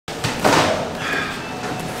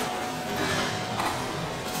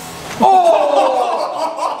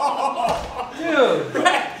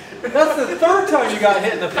time you got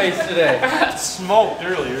hit in the face today. I got smoked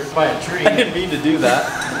earlier by a tree. I didn't mean to do that.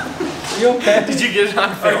 You okay? Did you get it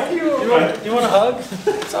on film? You want a hug?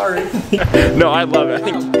 Sorry. No, I love it. I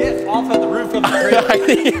think Get off of the roof of the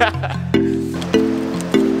tree. yeah.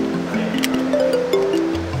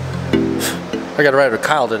 I gotta ride with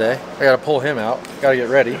Kyle today. I gotta pull him out. Gotta get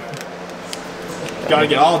ready. Gotta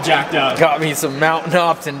get all jacked up. Got me some Mountain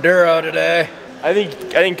Ops Enduro today. I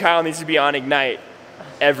think Kyle needs to be on Ignite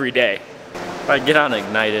every day. If I get on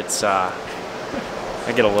Ignite, it's I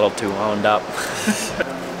get a little too wound up.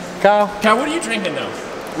 Kyle? Kyle, what are you drinking though?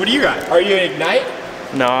 What do you got? Are you Ignite?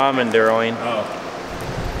 No, I'm enduroing.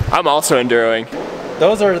 Oh. I'm also enduroing.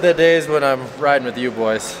 Those are the days when I'm riding with you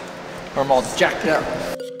boys. I'm all jacked up.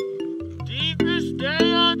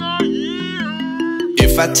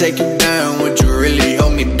 If I take you down, would you really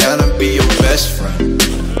hold me down and be your best friend?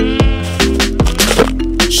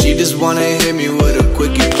 She just wanna hit me with a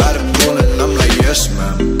quickie by the pool and I'm like, yes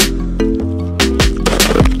ma'am.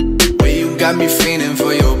 Way you got me feeling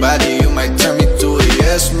for your body, you might turn me to a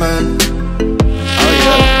yes man. Oh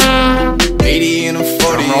yeah. 80 and a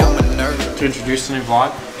 40, I'm a nerd. To introduce the new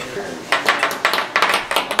vlog.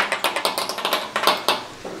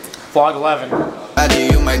 Vlog 11. Body,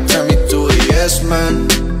 you might turn me to a yes man.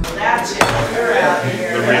 That's it. You're out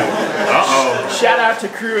here. Uh-oh. Shout out to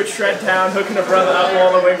crew at Shred Town hooking a brother up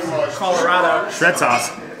all the way from Colorado. Shred sauce.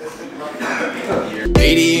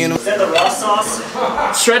 80 and a Is that the raw sauce?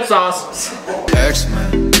 Shred sauce.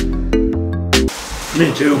 X-Man.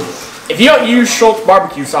 Me too. If you don't use Schultz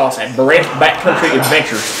barbecue sauce at Burandt Backcountry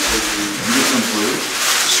Adventures,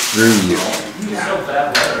 Screw you.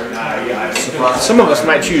 some of us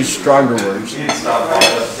might choose stronger words.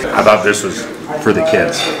 I thought this was for the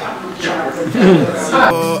kids.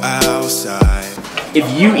 Outside. If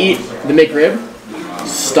you eat the McRib,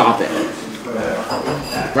 stop it.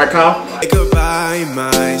 Right, Kyle? Goodbye,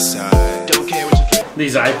 my side. Don't care what you think.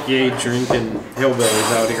 These IPA drinking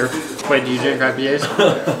hillbillies out here. Wait, do you drink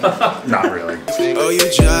IPAs? Not really. Oh, you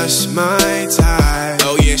just my type.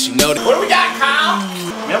 Oh, yeah, she know that. What do we got, Kyle?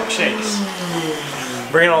 Milkshakes.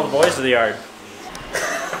 Bringing all the boys to the yard.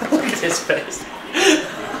 Look at his face.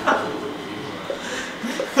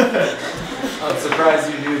 I'm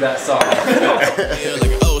surprised you knew that song. Yeah,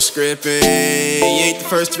 like, oh, scripting. You ain't the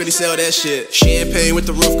first to really sell that shit. Champagne with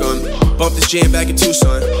the roof gone. Bump this jam back in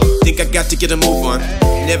Tucson. Think I got to get a move on.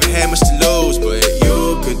 Never had much to lose, but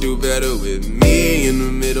you could do better with me in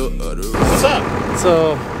the middle of the road. What's up?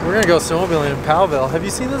 So, we're gonna go snowmobiling in Powellville. Have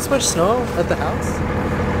you seen this much snow at the house?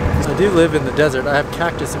 I do live in the desert. I have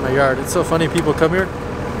cactus in my yard. It's so funny, people come here.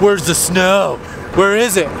 Where's the snow? Where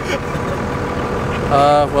is it?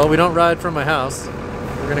 Well, we don't ride from my house.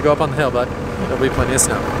 We're gonna go up on the hill, but there'll be plenty of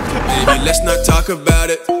snow. Baby, let's not talk about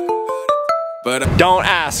it. But Don't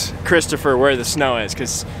ask Christopher where the snow is,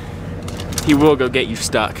 because he will go get you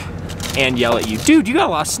stuck and yell at you. Dude, you got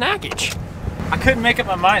a lot of snackage. I couldn't make up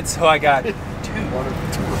my mind, so I got two.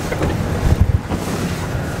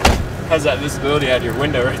 How's that visibility out your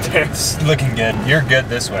window right there? It's looking good. You're good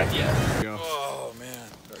this way. Yeah. oh man,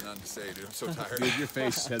 got nothing to say, dude. I'm so tired. Dude, your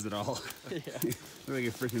face says it all. Yeah. Look like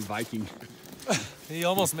a freaking Viking. He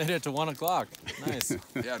almost made it to 1 o'clock. Nice.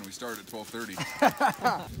 Yeah, and we started at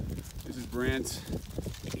 12:30. This is Burandt.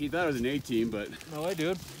 He thought it was an A-team, but No way,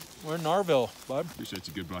 dude. We're in Narville, bud. appreciate such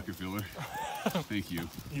a good bucket filler. Thank you.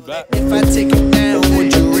 You bet. If I take you down,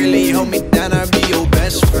 would you really hold me down? I'd be your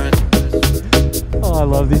best friend. Oh, I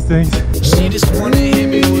love these things. She just wanna hit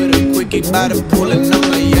me with a quickie by the pool and I'm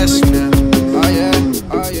like, yes, man. Oh yeah,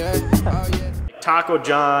 oh yeah, oh yeah. Taco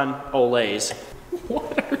John Olays.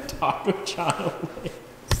 What are Taco John Olays?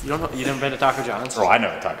 You don't know? You never been to Taco John's? Oh, I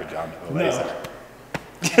know Taco John. No.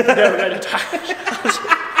 Never been to Taco John's.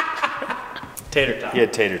 Tater tot. He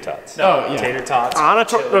had tater tots. Oh, yeah. Tater tots. On a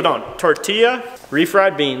tortilla,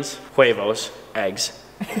 refried beans, huevos, eggs.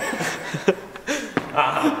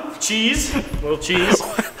 Cheese, little cheese.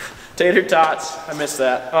 Tater tots, I missed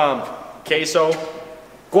that. Queso,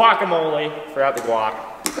 guacamole, forgot the guac.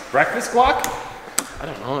 Breakfast guac? I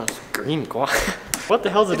don't know, it's green guac. What the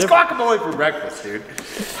hell's the It's difference? guacamole for breakfast, dude.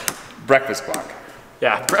 Breakfast guac.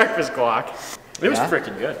 Yeah, breakfast guac. It was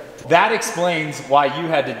freaking good. That explains why you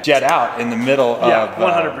had to jet out in the middle Yeah, of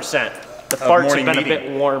 100%. The farts have morning been meeting. a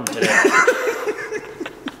bit warm today.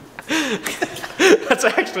 That's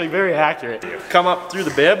actually very accurate. Come up through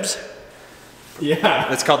the bibs.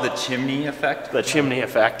 Yeah. It's called the chimney effect. The chimney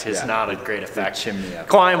effect is Yeah. not a great effect. chimney effect.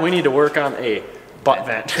 Climb, we need to work on a butt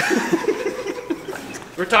vent.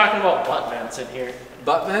 We're talking about butt vents in here.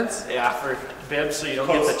 Butt vents? Yeah, for bibs so you don't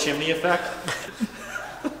get the chimney effect.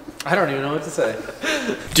 I don't even know what to say.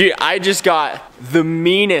 Dude, I just got the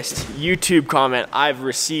meanest YouTube comment I've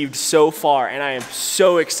received so far, and I am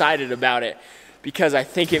so excited about it because I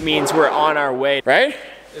think it means we're on our way, right?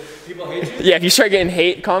 If people hate you? Yeah, if you start getting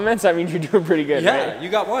hate comments, that means you're doing pretty good, Yeah, right? you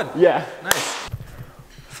got one. Yeah. Nice.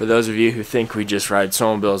 For those of you who think we just ride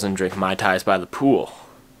snowmobiles and drink Mai Tais by the pool,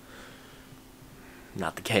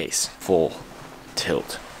 not the case. Full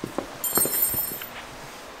tilt.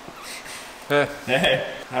 Hey,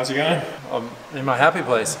 how's it going? I'm in my happy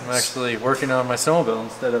place. I'm actually working on my snowmobile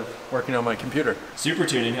instead of working on my computer. Super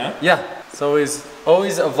tuning, huh? Yeah, it's always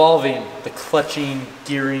evolving, the clutching,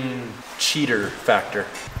 gearing, cheater factor.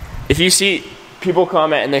 If you see people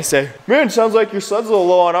comment and they say, man, sounds like your sled's a little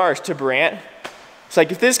low on ours, to Burandt, it's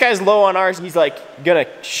like, if this guy's low on ours, he's like gonna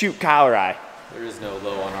shoot Kyle or I. There is no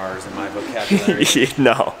low on ours in my vocabulary.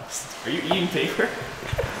 No. Are you eating paper?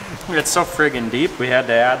 It's so friggin' deep, we had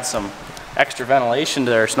to add some extra ventilation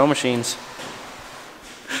to our snow machines.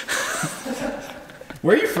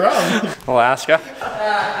 Where are you from? Alaska.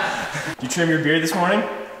 Did you trim your beard this morning?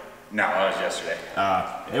 No, that was yesterday.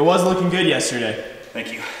 It was looking good yesterday.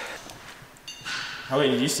 Thank you. How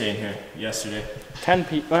late did you stay in here yesterday? 10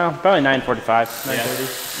 p. Well, probably 9:45,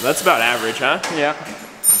 9:30. That's about average, huh? Yeah,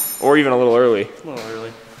 Or even a little early. a little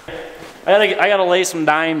early. I gotta lay some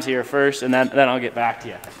dimes here first, and then I'll get back to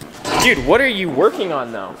you. Dude, what are you working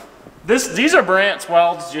on though? These are Burandt's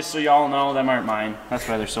welds, just so y'all know. Them aren't mine. That's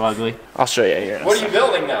why they're so ugly. I'll show you here. What are you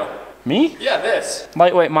building though? Me? Yeah, this.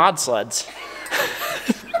 Lightweight mod sleds.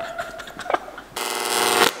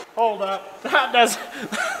 Hold up. That does.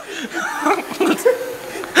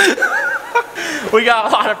 We got a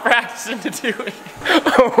lot of practicing to do.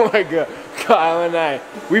 Oh my god. Kyle and I.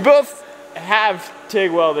 We both have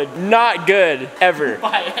TIG welded. Not good, ever.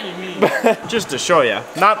 By any means. Just to show you.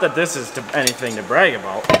 Not that this is anything to brag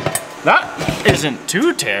about. That isn't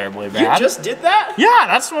too terribly bad. You just did that? Yeah,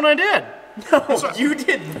 that's what I did. No, you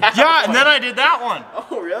did that. Yeah, and then I did that one.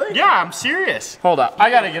 Oh, really? Yeah, I'm serious. Hold up, I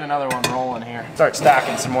gotta get another one rolling here. Start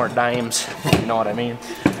stacking some more dimes, you know what I mean.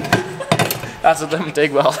 That's what them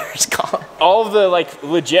TIG welders call it. All of the like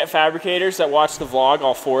legit fabricators that watch the vlog,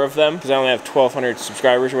 all 4 of them, because I only have 1,200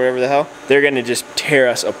 subscribers or whatever the hell, they're gonna just tear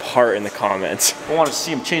us apart in the comments. I want to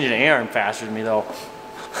see them changing an arm faster than me though.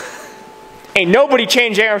 Ain't nobody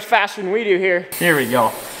change arms faster than we do here. Here we go.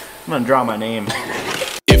 I'm gonna draw my name.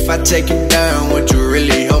 If I take you down, would you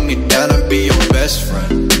really hold me down and be your best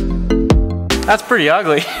friend? That's pretty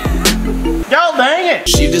ugly. God dang it!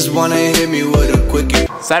 She just wanna hit me with a quickie.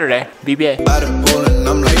 Saturday, BBA. By the pool and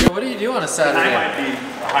I'm like, What do you do on a Saturday?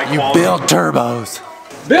 You Build turbos.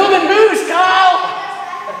 Building boost,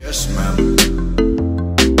 Kyle! yes ma'am.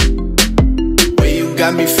 Well, you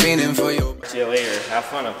got me feeling for you. See you later. Have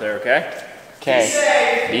fun up there, okay?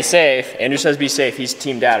 Okay. Be safe. Andrew says be safe. He's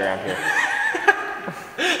team dad around here.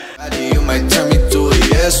 You might turn me to a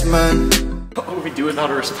yes man. What would we do without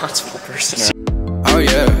a responsible person? Oh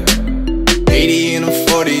yeah. 80 and a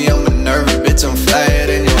 40, I'm a nervous bitch, I'm flyer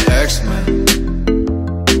than your ex, man.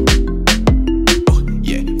 Oh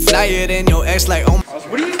yeah, flyer than your ex, like oh my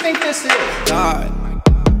What do you think this is? god.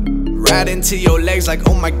 Right into your legs, like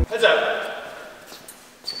oh my. Heads up.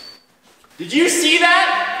 Did you see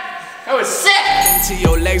that? That was sick! Into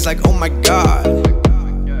your legs, like oh my god.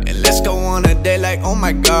 And let's go on a day, like oh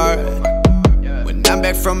my god. When I'm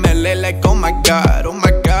back from LA, like oh my god,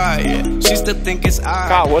 yeah. She still think it's odd.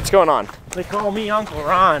 Kyle, what's going on? They call me Uncle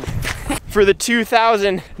Ron. For the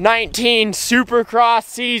 2019 Supercross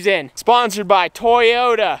season, sponsored by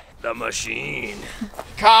Toyota. The machine.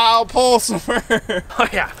 Kyle Pulsifer. Oh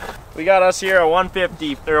yeah. We got us here a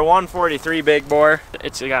 150 or a 143 big bore.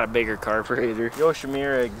 It's got a bigger carburetor.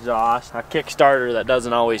 Yoshimura exhaust, a Kickstarter that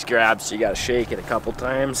doesn't always grab, so you gotta shake it a couple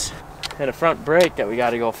times. And a front brake that we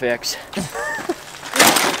gotta go fix.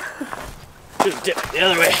 Just dip it the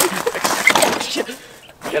other way. Shit.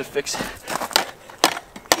 We gotta fix it.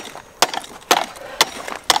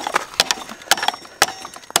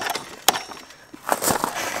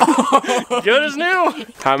 Good as new.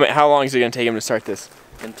 How long is it gonna take him to start this?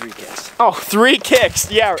 In 3 kicks. Oh, 3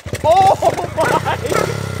 kicks. Yeah. Oh my.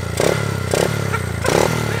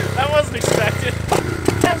 That wasn't expected.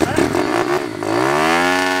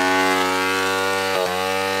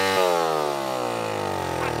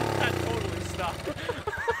 That totally stopped.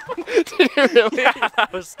 Did it really? Yeah,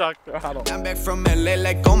 that was stuck throttle. I'm back from LA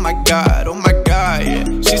like oh my god, yeah.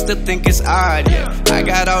 She still think it's odd, yeah. I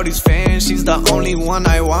got all these fans, she's the only one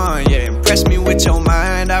I want, yeah. Impress me with your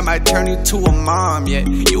mind, I might turn you to a mom, yeah.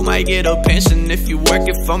 You might get a pension if you work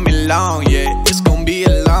it for me long, yeah. It's gonna be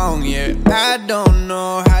a long, yeah. I don't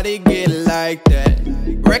know how they get like that.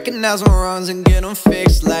 Recognize my wrongs and get them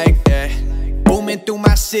fixed like that. Booming through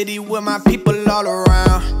my city with my people all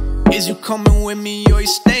around. Is you coming with me or you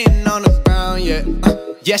staying on the ground? Yeah.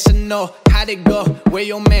 Yes or no, how'd it go? Where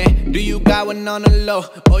your man? Do you got one on the low?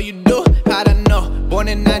 Oh, you do? How'd I know? Born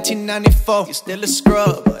in 1994, you still a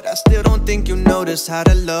scrub, but I still don't think you notice how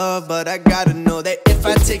to love. But I gotta know that if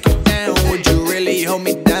I take you down, would you really hold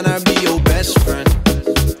me down? I'd be your best friend.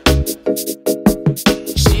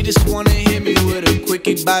 She just wanna hit me with a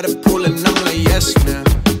quickie by the pool, and I'm like, yes, man.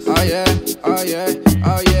 Oh yeah, oh yeah,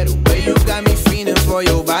 oh yeah. The way you got me feeling for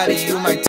your body, you might